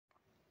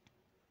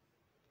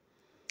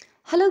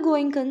Hello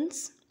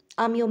Goenkans,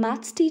 I'm your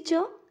maths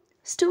teacher.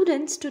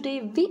 Students,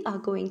 today we are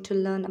going to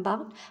learn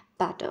about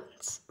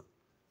patterns.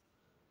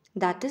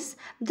 That is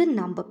the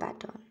number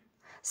pattern.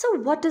 So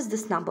what is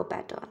this number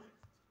pattern?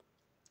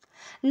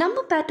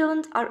 Number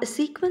patterns are a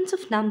sequence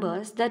of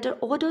numbers that are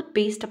ordered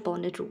based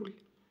upon a rule.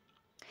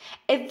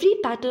 Every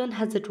pattern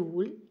has a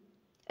rule.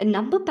 A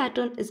number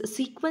pattern is a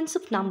sequence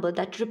of number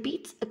that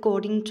repeats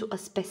according to a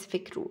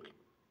specific rule.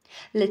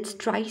 Let's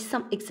try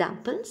some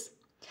examples.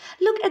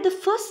 Look at the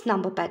first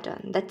number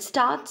pattern that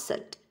starts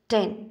at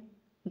 10,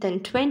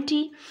 then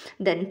 20,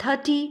 then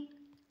 30,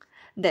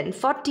 then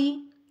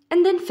 40,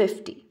 and then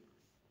 50.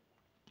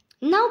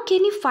 Now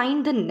can you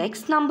find the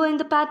next number in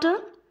the pattern?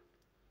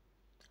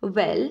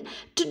 Well,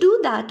 to do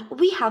that,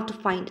 we have to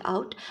find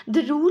out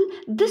the rule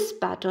this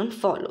pattern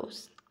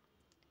follows.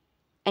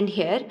 And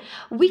here,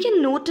 we can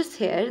notice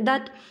here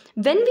that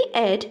when we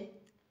add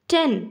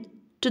 10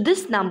 to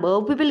this number,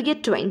 we will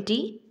get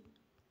 20.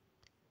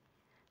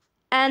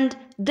 And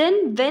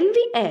then when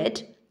we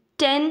add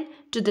 10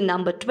 to the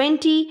number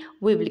 20,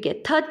 we will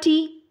get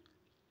 30.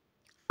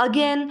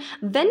 Again,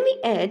 when we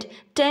add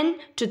 10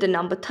 to the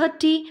number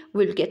 30,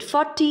 we will get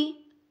 40.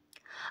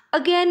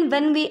 Again,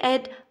 when we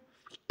add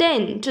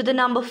 10 to the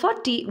number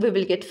 40, we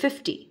will get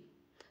 50.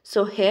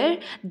 So here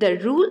the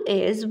rule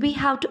is we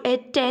have to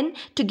add 10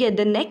 to get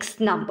the next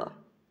number.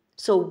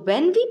 So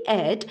when we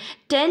add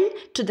 10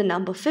 to the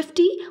number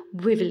 50,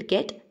 we will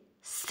get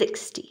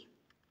 60.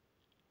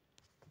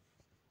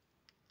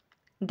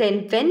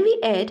 Then when we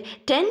add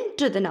 10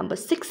 to the number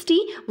 60,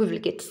 we will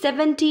get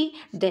 70,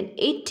 then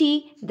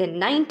 80, then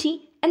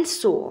 90 and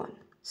so on.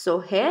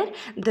 So here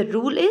the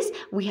rule is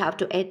we have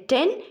to add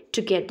 10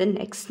 to get the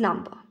next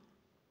number.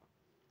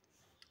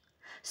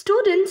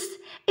 Students,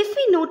 if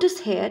we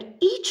notice here,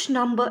 each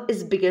number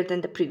is bigger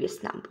than the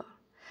previous number.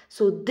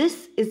 So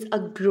this is a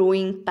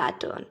growing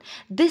pattern.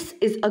 This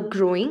is a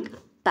growing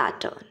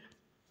pattern.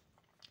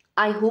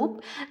 I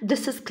hope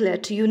this is clear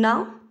to you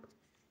now.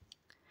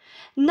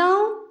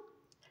 Now,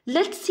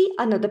 let's see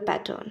another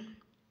pattern.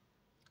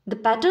 The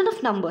pattern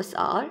of numbers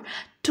are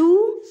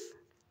 2,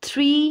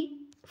 3,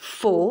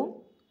 4,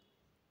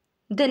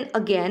 then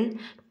again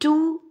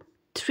 2,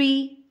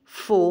 3,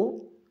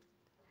 4,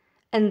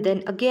 and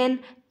then again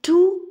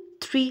 2,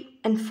 3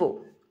 and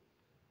 4.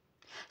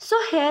 So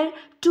here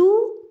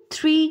 2,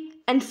 3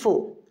 and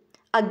 4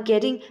 are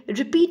getting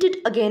repeated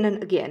again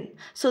and again.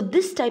 So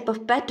this type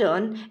of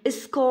pattern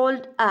is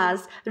called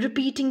as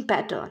repeating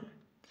pattern.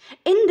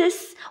 In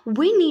this,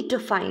 we need to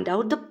find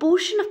out the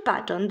portion of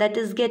pattern that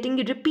is getting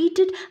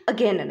repeated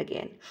again and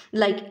again.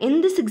 Like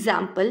in this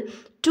example,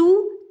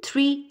 2,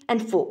 3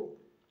 and 4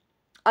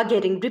 are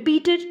getting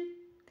repeated.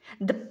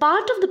 The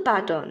part of the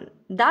pattern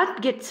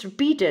that gets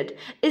repeated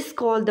is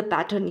called the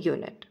pattern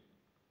unit.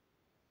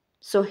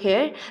 So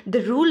here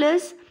the rule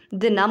is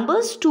the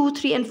numbers 2,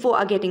 3 and 4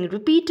 are getting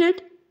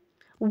repeated.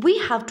 We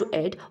have to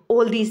add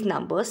all these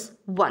numbers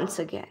once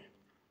again.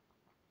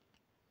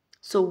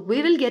 So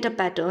we will get a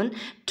pattern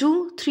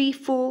 2, 3,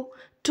 4,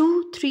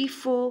 2, 3,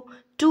 4,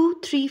 2,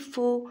 3,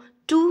 4,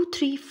 2,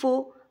 3,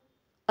 4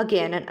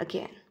 again and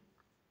again.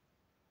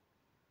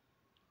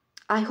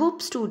 I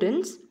hope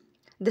students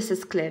this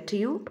is clear to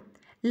you.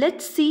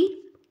 Let's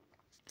see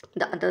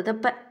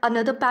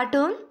another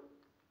pattern.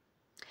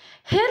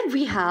 Here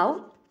we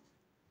have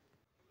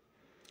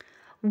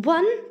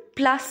 1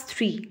 plus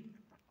 3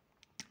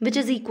 which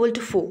is equal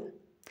to 4.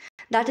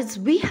 That is,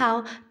 we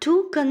have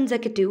two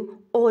consecutive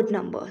odd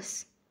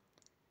numbers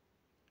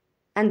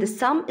and the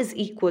sum is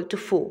equal to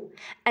 4.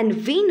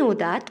 And we know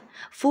that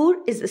 4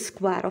 is a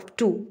square of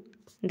 2.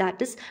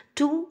 That is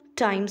 2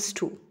 times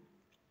 2.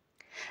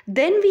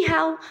 Then we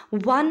have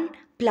 1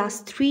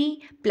 plus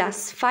 3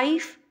 plus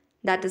 5.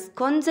 That is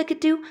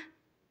consecutive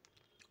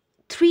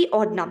 3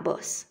 odd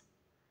numbers.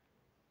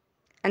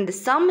 And the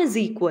sum is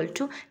equal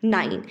to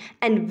 9.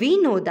 And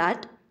we know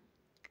that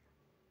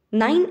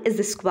 9 is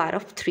the square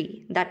of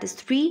 3. That is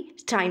 3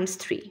 times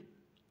 3.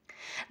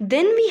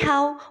 Then we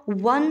have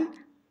 1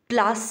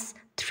 plus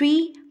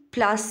 3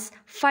 plus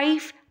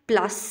 5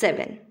 plus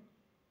 7.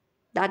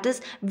 That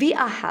is, we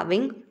are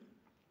having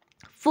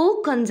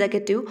 4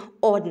 consecutive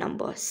odd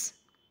numbers.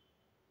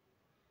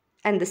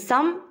 And the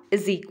sum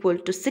is equal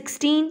to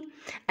 16.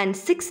 And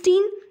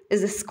 16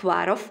 is the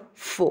square of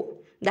 4.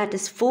 That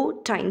is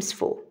 4 times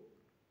 4.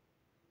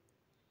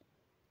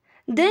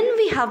 Then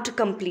we have to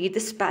complete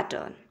this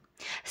pattern.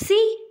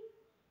 See,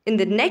 in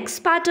the next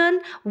pattern,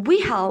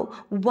 we have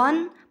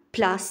 1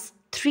 plus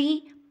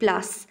 3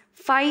 plus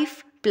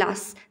 5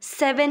 plus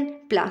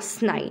 7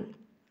 plus 9.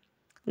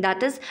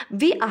 That is,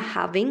 we are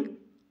having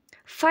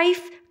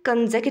 5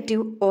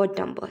 consecutive odd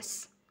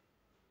numbers.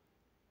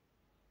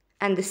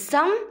 And the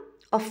sum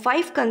of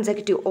 5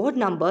 consecutive odd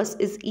numbers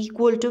is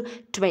equal to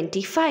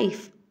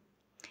 25.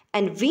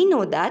 And we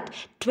know that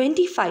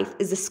 25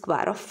 is the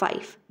square of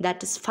 5.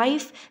 That is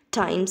 5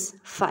 times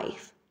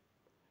 5.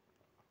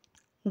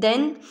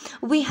 Then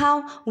we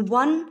have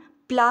 1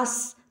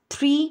 plus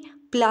 3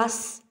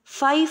 plus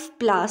 5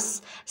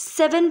 plus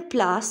 7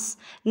 plus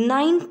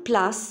 9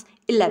 plus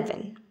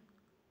 11.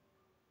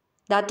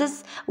 That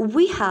is,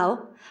 we have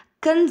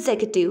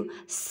consecutive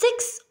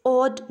 6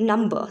 odd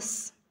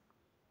numbers.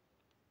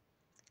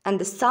 And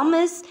the sum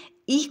is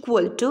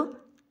equal to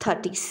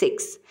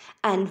 36.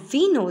 And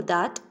we know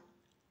that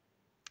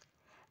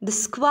the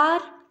square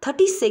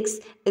 36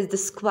 is the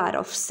square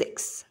of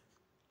 6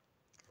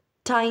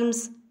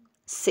 times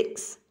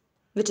 6,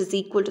 which is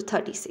equal to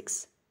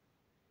 36.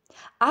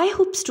 I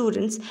hope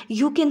students,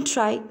 you can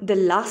try the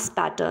last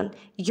pattern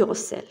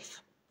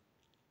yourself.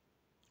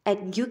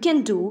 And you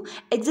can do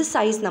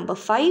exercise number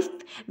 5,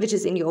 which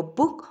is in your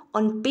book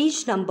on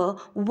page number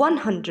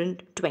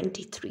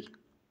 123.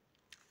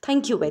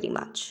 Thank you very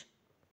much.